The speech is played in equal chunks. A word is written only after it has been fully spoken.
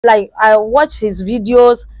Like I watch his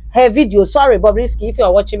videos, her videos. Sorry, Bobrisky, if you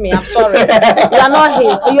are watching me, I'm sorry. You are not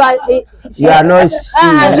him. You are not she.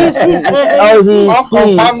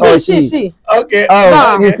 Okay. Oh,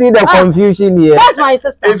 no. You see the confusion here. That's my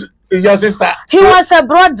sister. It's your sister. He was a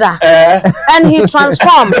brother, and he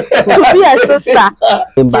transformed to be a sister.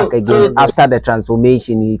 Came back again after the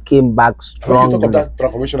transformation. He came back strong. When you talk of that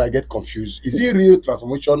transformation, I get confused. Is it real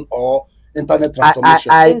transformation or internet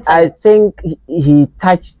transformation? I think he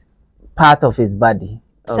touched part of his body.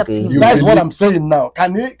 Okay, that's what I'm saying now.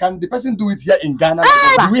 Can the person do it here in Ghana?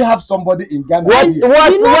 Do we have somebody in Ghana? What is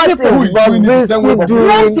Bobrisky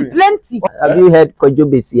doing? Plenty. Have you heard Kojo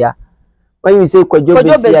Besia? When you say Kojo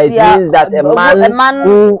Besia, it means that a man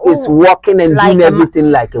who is walking and like doing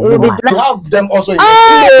everything like a woman. You have them also in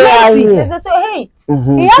the So hey,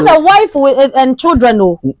 he has a wife and children.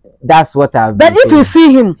 Oh. That's what I've. But if you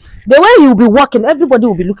see him, the way he'll be walking, everybody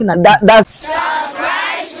will be looking at that. That's.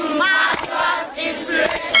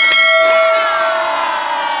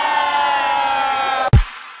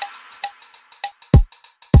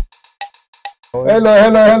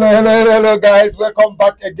 Hello, guys. Welcome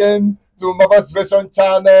back again to Mama's Version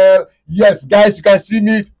channel. Yes, guys, you can see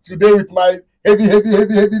me today with my heavy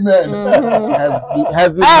man.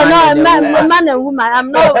 Heavy man and woman.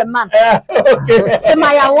 I'm not a man. Okay. Say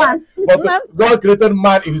my one. But God created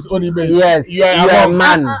man in his own image. Yes, you are a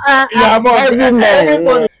man. You are heavy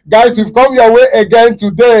man. Guys, we've come your way again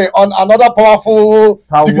today on another powerful.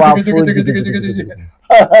 Back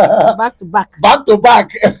to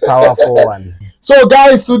back. Powerful one. So,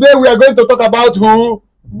 guys, today we are going to talk about who?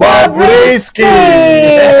 Bobrisky.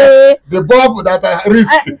 The Bob that are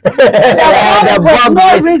risky. The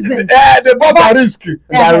Bob are risky.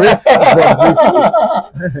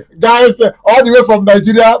 Guys, all the way from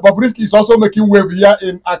Nigeria, Bobrisky is also making wave here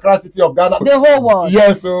in Accra, city of Ghana. The whole world.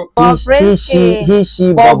 Yes, so Bobrisky.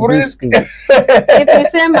 Bobrisky. If you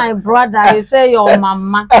say my brother, you say your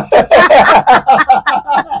mama.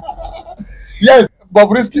 Yes.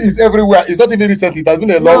 Bobrisky is everywhere. It's not even recent. It has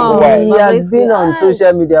been a long while. He has been on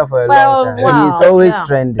social media for a long time. Wow. He's always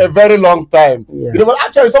trending. A very long time. Yeah. You know, but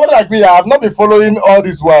actually, somebody like me, I have not been following all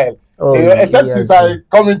this while. Except since I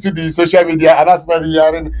come into the social media and I started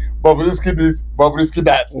hearing Bobrisky this, Bobrisky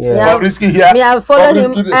that, Bobrisky here. Me, I follow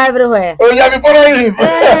him everywhere. Oh, you have been following him?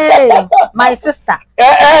 Hey, my sister.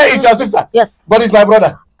 It's your sister? Yes. But it's my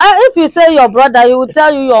brother. If you say your brother, he will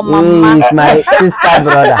tell you your mama. He's my sister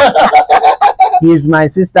brother. He's my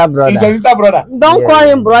sister brother. He's your sister brother. Don't call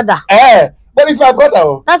him brother. But it's my brother.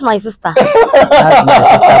 Oh. That's my sister. That's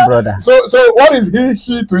my sister brother. So what is he,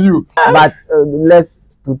 she to you? But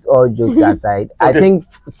let's put all jokes aside. Okay. I think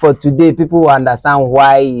for today, people will understand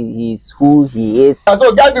why he's who he is.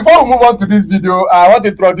 So guys, before we move on to this video, I want to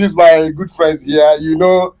introduce my good friends here. You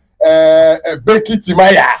know, Becky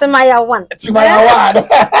Timaya. Timaya one. Timaya one.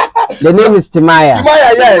 The name is Timaya.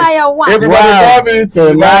 Timaya, yes. Timaya one. Everybody call me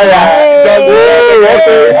Timaya.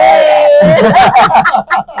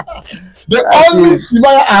 The only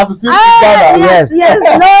Timaya I have seen in Ghana. Yes,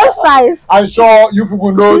 no size. I'm sure you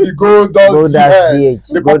people know the Gold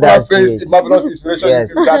the popular face, marvelous inspiration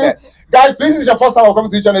YouTube channel. Guys, please, this is your first time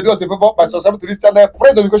coming to the channel. Do us a favor by subscribing to this channel,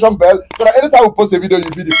 press the notification bell so that anytime we post a video,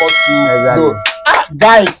 you'll be the first to know.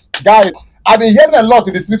 Guys, I've been hearing a lot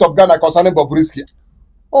in the street of Ghana concerning Bobrisky.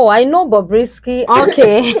 Oh, I know Bobrisky.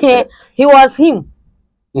 Okay, he was him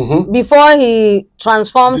before he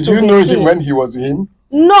transformed. Did you know him when he was him?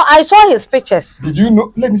 No, I saw his pictures. Did you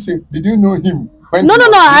know? Let me say, did you know him? No,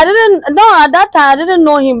 I didn't. No, at that time I didn't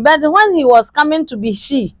know him. But when he was coming to be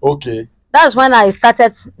she, okay, that's when I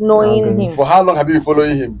started knowing him. For how long have you been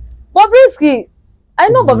following him? Bobrisky. I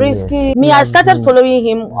know Bobrisky. Me, I started following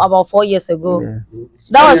him about 4 years ago.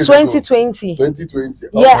 That was 2020. 2020. Okay.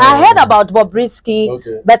 Yeah, I heard about Bobrisky,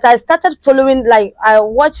 but I started following, like, I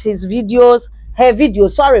watch his videos, her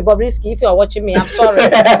videos. Sorry, Bobrisky, if you are watching me, I'm sorry.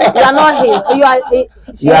 You are not him.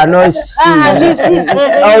 You are not she.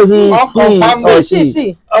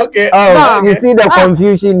 Okay. Oh, you see the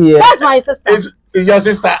confusion here. That's my sister. Is your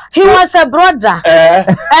sister? He was a brother,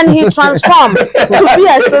 and he transformed to be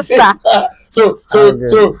a sister. So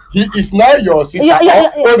he is now your sister.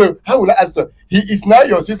 How will I answer? He is now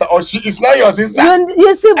your sister, or she is now your sister?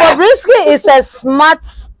 You see, Bobrisky is a smart.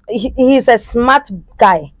 He's a smart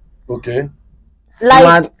guy. Okay.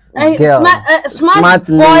 Like smart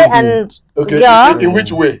boy lady. And girl. In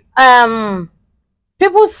which way?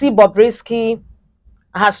 People see Bobrisky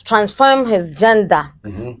has transformed his gender,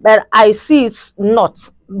 but I see it's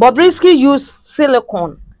not. Bobrisky used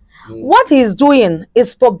silicone. What he's doing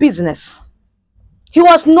is for business. He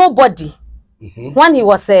was nobody when he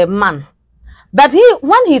was a man, but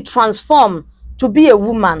when he transformed to be a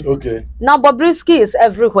woman. Okay. Now Bobrisky is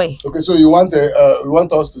everywhere. Okay, so you want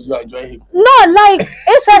us to enjoy him? No, like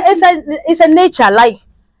it's a nature. Like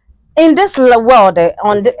in this world,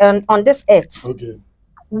 on this earth. Okay.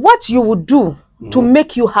 What you would do to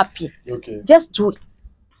make you happy? Okay. Just do it.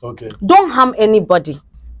 Okay. Don't harm anybody.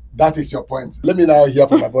 That is your point. Let me now hear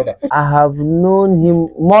from my brother. I have known him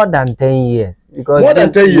more than 10 years. Because more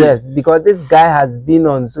than 10 years? Yes, because this guy has been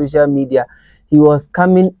on social media. He was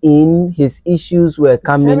coming in, his issues were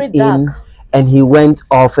coming in, and he went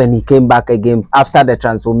off and he came back again. After the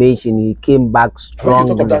transformation, he came back strong. When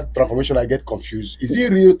you talk of that transformation, I get confused. Is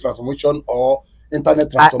it real transformation or internet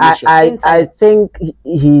transformation? I think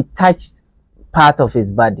he touched part of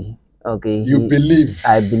his body. Okay. You believe?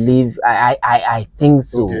 I believe. I think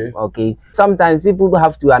so. Okay. Okay. Sometimes people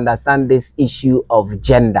have to understand this issue of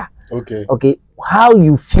gender. Okay. Okay. How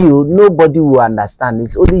you feel, nobody will understand.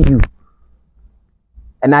 It's only you.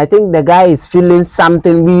 And I think the guy is feeling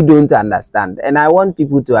something we don't understand. And I want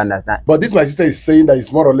people to understand. But this my sister is saying that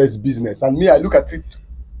it's more or less business. And me, I look at it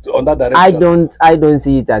on that direction. I don't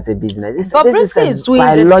see it as a business. This is a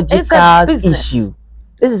biological issue.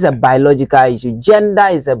 This is a biological issue. Gender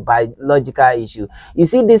is a biological issue. You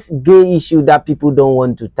see this gay issue that people don't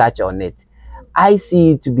want to touch on it. I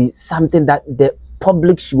see it to be something that the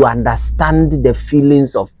public should understand the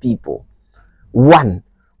feelings of people. One,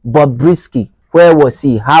 Bobrisky, where was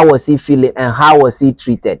he? How was he feeling? And how was he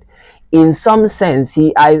treated? In some sense,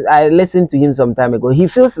 I listened to him some time ago. He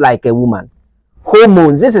feels like a woman.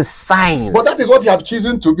 Hormones, this is science. But that is what you have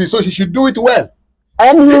chosen to be, so she should do it well.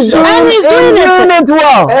 And he's doing it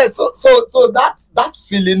well. So that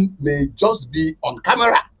feeling may just be on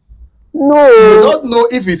camera. No, you don't know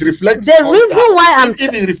if it reflects. The reason why I'm if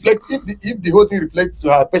it reflects, if the whole thing reflects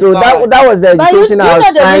to her personal. So that was the education I was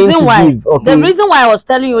trying to give. Okay. The reason why I was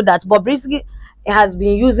telling you that Bobrisky has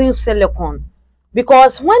been using silicone,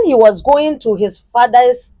 because when he was going to his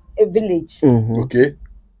father's village, okay,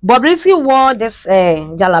 Bobrisky wore this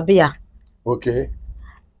jalabia. Okay.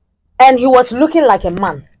 And he was looking like a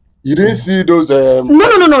man. You didn't see those?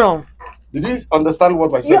 No. Did you understand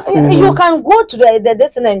what my sister? You can go to the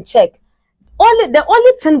destiny and check. The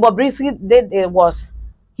only thing Bobrisky did was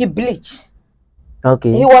he bleached.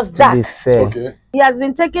 Okay. He was dark. Okay. He has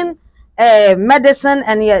been taking medicine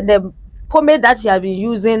and the pomade that he has been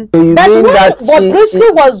using. So that when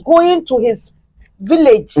Bobrisky was going to his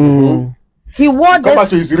village, he wore this. Come back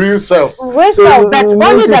to his real self. So but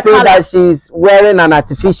only the color. That she's wearing an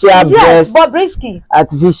artificial breast, Bobrisky.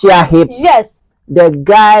 Artificial hip. Yes. The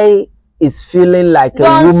guy is feeling like a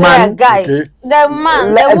woman. Say a guy. Okay. The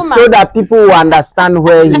man, the woman. So that people will understand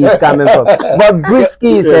where he is coming from. But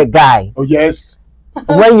Bobrisky is a guy. Oh yes.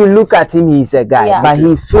 When you look at him, he's a guy, but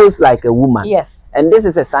he feels like a woman. Yes. And this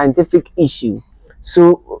is a scientific issue.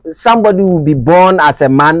 So somebody will be born as a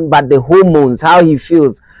man, but the hormones, how he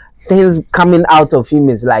feels, things coming out of him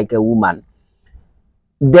is like a woman.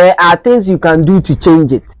 There are things you can do to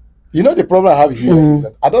change it. You know, the problem I have here is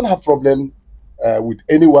that I don't have problem with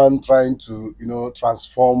anyone trying to,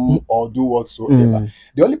 transform or do whatsoever.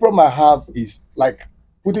 The only problem I have is like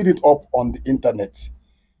putting it up on the internet.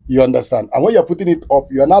 You understand? And when you're putting it up,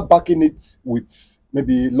 you're not backing it with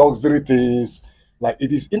maybe luxury things. Like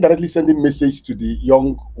it is indirectly sending message to the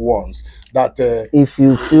young ones that if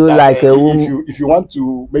you feel like a woman, if you want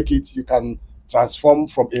to make it, you can transform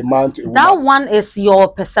from a man to a woman. That one is your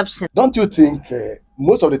perception. Don't you think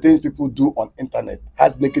most of the things people do on internet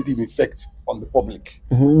has negative effect on the public?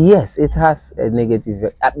 Yes, it has a negative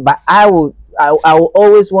effect. But I will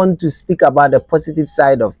always want to speak about the positive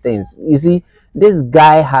side of things. You see, this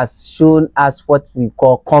guy has shown us what we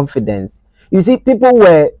call confidence. You see, people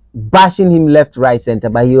were bashing him left, right, center,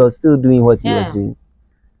 but he was still doing what he was doing.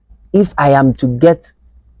 If I am to get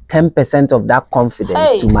 10% of that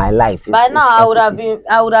confidence to my life, by now I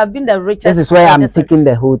would have been the richest. This is where I'm taking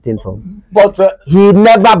the whole thing from. But he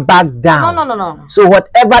never backed down. No. So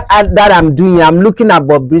whatever that I'm doing, I'm looking at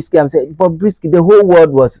Bobrisky. I'm saying, Bobrisky, the whole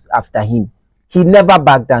world was after him. He never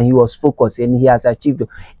backed down. He was focused and he has achieved it.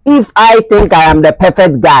 If I think I am the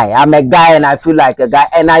perfect guy, I'm a guy and I feel like a guy,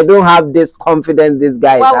 and I don't have this confidence this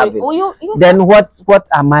guy is having, then what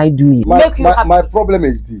am I doing? My problem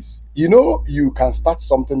is this. You can start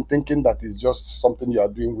something thinking that is just something you are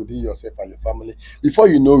doing within yourself and your family. Before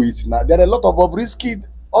you know it, now there are a lot of Bobrisky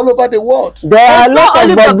all over the world. There are a lot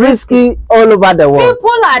of Bobrisky all over the world.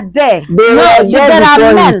 People are there. There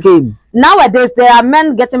are men. Nowadays, there are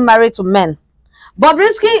men getting married to men.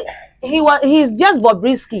 Bobrisky, he's just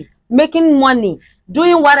Bobrisky, making money,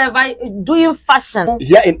 doing whatever, doing fashion.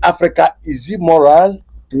 Here in Africa, is it moral?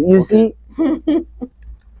 You see,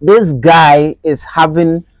 this guy is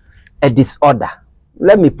having a disorder.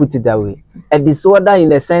 Let me put it that way. A disorder in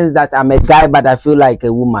the sense that I'm a guy, but I feel like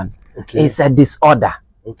a woman. Okay. It's a disorder.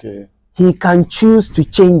 Okay. He can choose to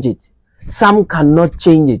change it. Some cannot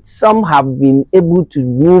change it. Some have been able to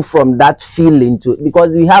move from that feeling to,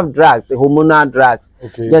 because we have drugs, the hormonal drugs,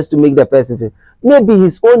 okay, just to make the person feel. Maybe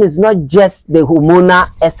his own is not just the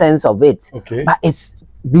hormonal essence of it, okay, but it's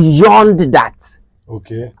beyond that.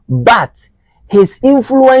 Okay. But his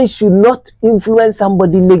influence should not influence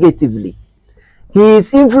somebody negatively. He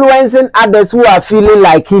is influencing others who are feeling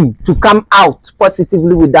like him to come out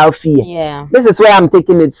positively without fear. Yeah. This is where I'm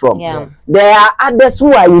taking it from. Yeah. There are others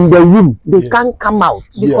who are in the room. They can't come out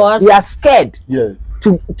because they are scared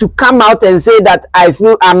to come out and say that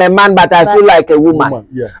I'm a man, but I feel like a woman.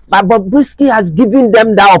 Yeah. But Bobrisky has given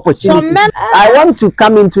them that opportunity. So I want to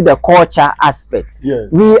come into the culture aspect. Yeah.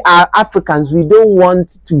 We are Africans. We don't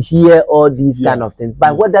want to hear all these kind of things.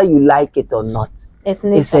 But whether you like it or not,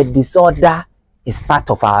 it's a disorder. Is part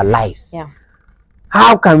of our lives. Yeah.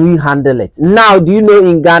 How can we handle it? Now, do you know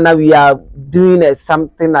in Ghana we are doing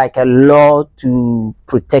something like a law to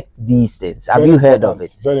protect these things? Have you heard of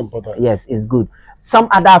it? Very important. Yes, it's good. Some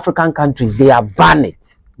other African countries, they have banned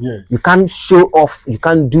it. Yes. You can't show off. You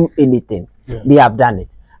can't do anything. Yeah. They have done it.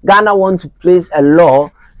 Ghana wants to place a law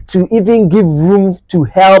to even give room to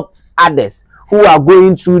help others who are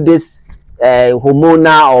going through this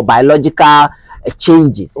hormonal or biological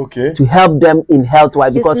changes, to help them in health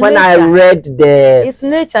wise, because when I read the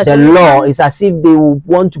law, it's as if they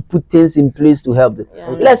want to put things in place to help them.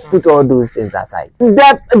 Let's put all those things aside.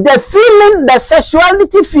 The feeling, the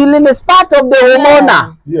sexuality feeling is part of the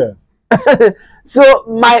hormonal. Yes. So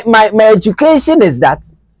my education is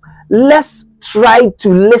that let's try to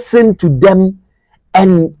listen to them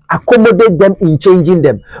and accommodate them in changing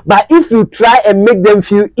them. But if you try and make them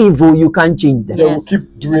feel evil, you can't change them. They will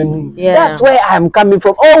keep doing. That's where I'm coming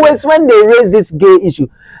from. Always when they raise this gay issue,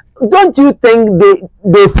 don't you think they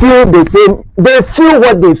feel the same? They feel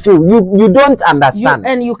what they feel. You don't understand.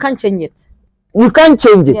 And you can't change it. You can't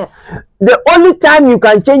change it. Yes. The only time you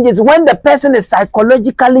can change it is when the person is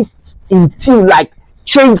psychologically in tune, like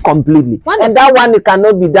change completely. And that one, it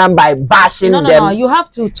cannot be done by bashing them. No, you have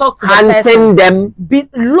to talk to hunting them. Be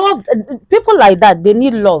loved. People like that, they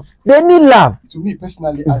need love. They need love. To me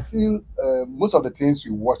personally, I feel most of the things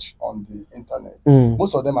we watch on the internet,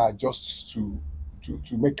 most of them are just to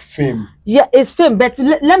make fame. Yeah, it's fame. But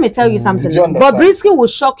let me tell you something. Bobrisky will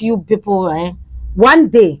shock you people. Eh? One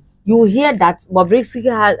day you will hear that Bobrisky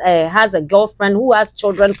has a girlfriend who has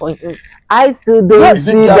children for him. I still don't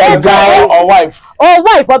see that guy or wife. Or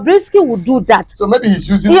wife. Bobrisky would do that. So maybe he's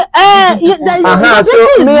using. So may I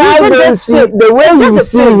don't see the way you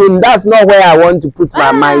see him. That's not where I want to put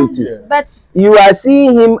my mind to. But you are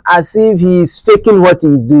seeing him as if he's faking what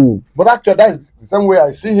he's doing. But actually, that's the same way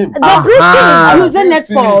I see him. Bobrisky is using it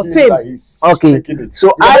for fame. Okay.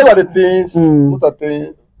 So most of the things,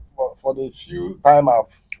 for the few time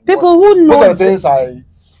people who know most of the things I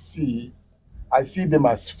see them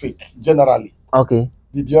as fake generally. Okay.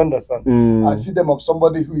 Did you understand? I see them of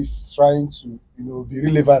somebody who is trying to, be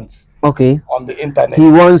relevant. Okay. On the internet. He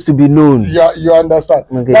wants to be known. Yeah, you understand.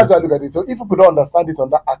 Okay. That's how I look at it. So if people don't understand it on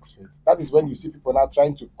that aspect, that is when you see people now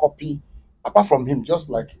trying to copy, apart from him, just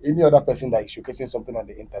like any other person that is showcasing something on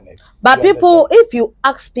the internet. But people, if you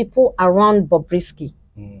ask people around Bobrisky,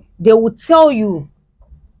 they will tell you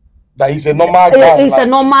that he's a normal guy. He's a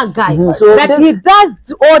normal guy. So that he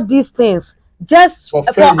does all these things just for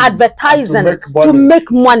advertising, to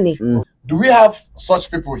make money. Do we have such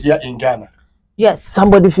people here in Ghana? Yes.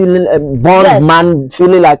 Somebody feeling a born man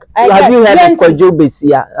feeling like. Have you heard of Kojo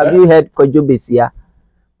Besia? Have you heard Kojo Besia?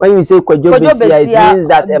 When you say Kojo Besia, it means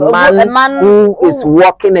that a man who is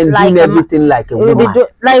walking and doing everything like a woman.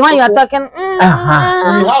 Like when you are talking.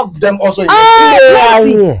 We have them also in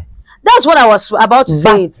the That's what I was about to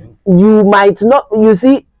say. You might not. You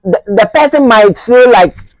see, the person might feel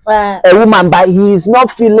like a woman, but he is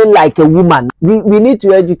not feeling like a woman. We need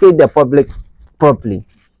to educate the public properly.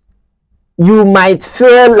 You might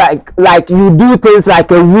feel like you do things like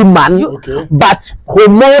a woman, but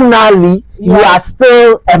hormonally you are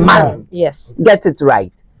still a man. Yes, get it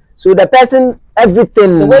right. So the person,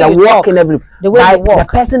 everything, the walking, the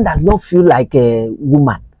person does not feel like a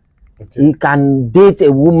woman. Okay. He can date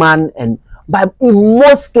a woman, but in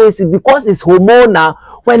most cases, because it's hormonal,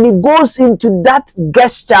 when it goes into that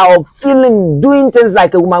gesture of doing things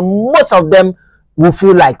like a woman, most of them will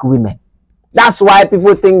feel like women. That's why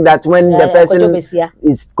people think that when the person is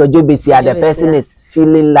Kojobesia, the person is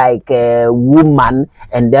feeling like a woman,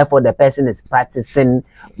 and therefore the person is practicing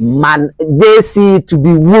man. They see it to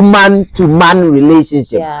be woman to man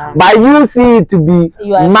relationship, but you see it to be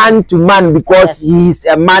man to man because he's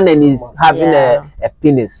a man and he's having a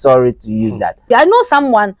penis. Sorry to use that. I know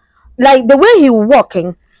someone like the way he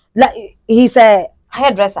walking, like he's a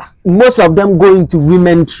hairdresser. Most of them go into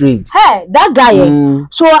women trade. Hey, that guy.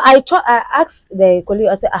 So I asked the colleague,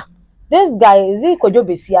 I said, this guy, is he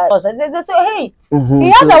Kojobesia? They say, hey,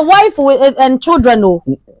 he has a wife and children. No.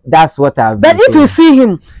 That's what I've been saying. But if you see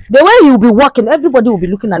him, the way he'll be walking, everybody will be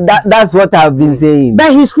looking at him. That's what I've been saying.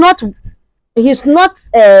 But he's not a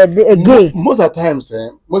gay. Most of the times,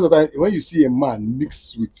 when you see a man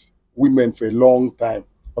mix with women for a long time,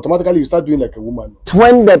 automatically you start doing like a woman.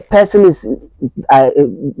 When the person is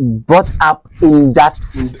brought up in that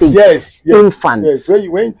state, infant,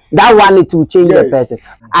 when that one it will change the person.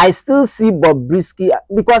 I still see Bobrisky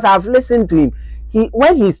because I've listened to him.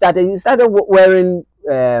 When he started wearing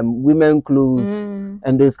women clothes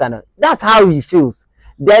and those kind of. That's how he feels.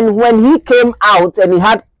 Then when he came out and he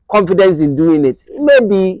had confidence in doing it,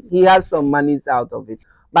 maybe he has some monies out of it.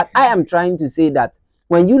 But I am trying to say that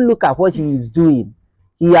when you look at what he is doing,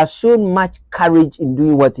 he has shown much courage in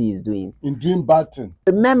doing what he is doing. In doing bad things.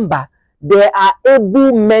 Remember, there are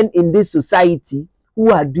able men in this society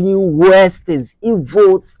who are doing worse things,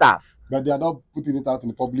 evil stuff. But they are not putting it out in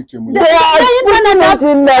the public to They are putting it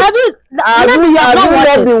in the... Have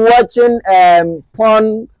you been watching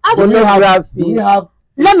porn pornography?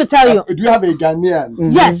 Let me tell you. Do you have a Ghanaian?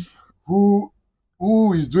 Yes. Who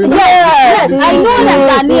is doing that? Yes, I know the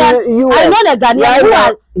Ghanaian. I know the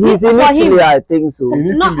Ghanaian. He's in Italy, I think so.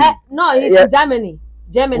 No, he's in Germany.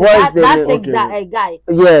 That guy.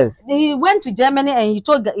 Yes. He went to Germany and he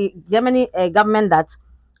told Germany government that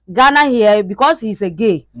Ghana here, because he's a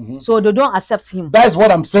gay, so they don't accept him. That's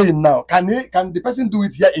what I'm saying now. Can the person do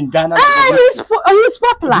it here in Ghana? He's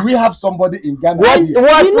popular. Do we have somebody in Ghana? What is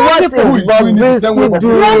Bobrisky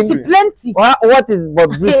doing? Plenty. What is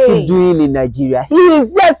Bobrisky doing in Nigeria? He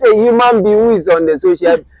is just a human being who is on the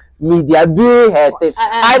social media doing her thing.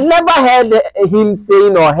 I've never heard him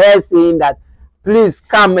saying or her saying that, please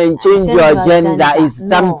come and change your gender is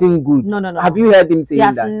something good. No. Have you heard him saying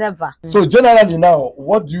that? Yes, never. So generally now,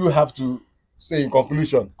 what do you have to say in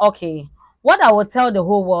conclusion? Okay. What I will tell the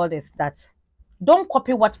whole world is that don't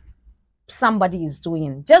copy what somebody is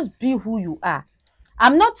doing. Just be who you are.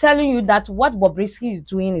 I'm not telling you that what Bobrisky is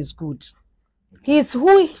doing is good. He's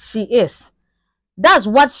who she is. That's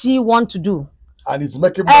what she wants to do. And he's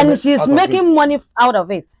making money. And she's making money out of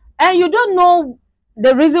it. And you don't know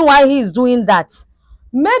the reason why he is doing that.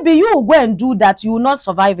 Maybe you will go and do that, you will not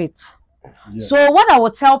survive it. Yeah. So what I will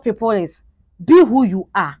tell people is, be who you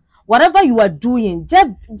are. Whatever you are doing, just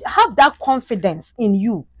have that confidence in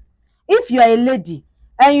you. If you are a lady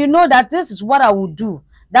and you know that this is what I will do,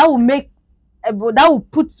 that will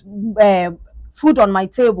put food on my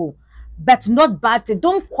table, but not bad.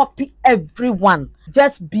 Don't copy everyone.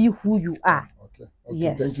 Just be who you are. Okay.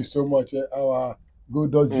 Yes. Thank you so much. Our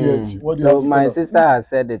Go.gh. What do you so my sister has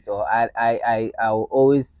said it all. I will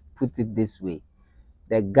always put it this way.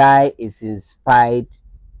 The guy is inspired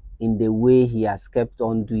in the way he has kept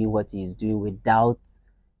on doing what he is doing without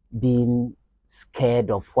being scared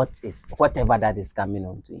of whatever that is coming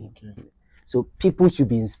on to him. Okay. So people should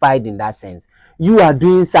be inspired in that sense. You are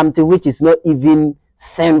doing something which is not even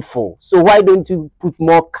sinful. So why don't you put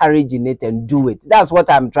more courage in it and do it? That's what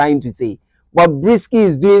I'm trying to say. Bobrisky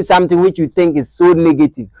is doing something which you think is so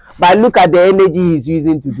negative, but look at the energy he's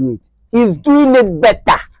using to do it. He's doing it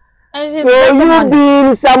better. So you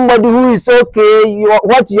being somebody who is okay,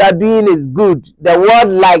 what you are doing is good. The world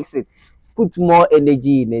likes it. Put more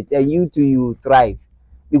energy in it, and you too, you thrive.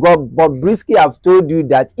 Because Bobrisky have told you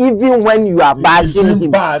that even when you are bashing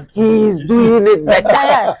him, he is doing it better.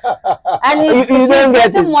 Yes. And he's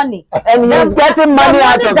getting money. And he's getting money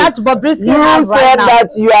out of it. Bobrisky you said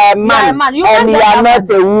that you are a man, and you are not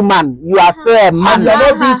a woman. You are still a man. You are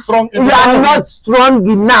not being strong enough. You are not strong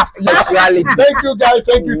enough. Thank you guys.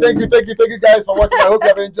 Thank you guys for watching. I hope you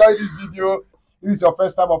have enjoyed this video. If it's your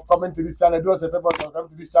first time of coming to this channel, do us a favor to come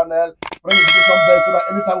to this channel, press the notification bell so that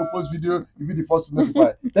anytime we post video, you'll be the first to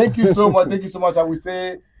notify. Thank you so much. And we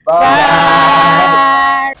say bye.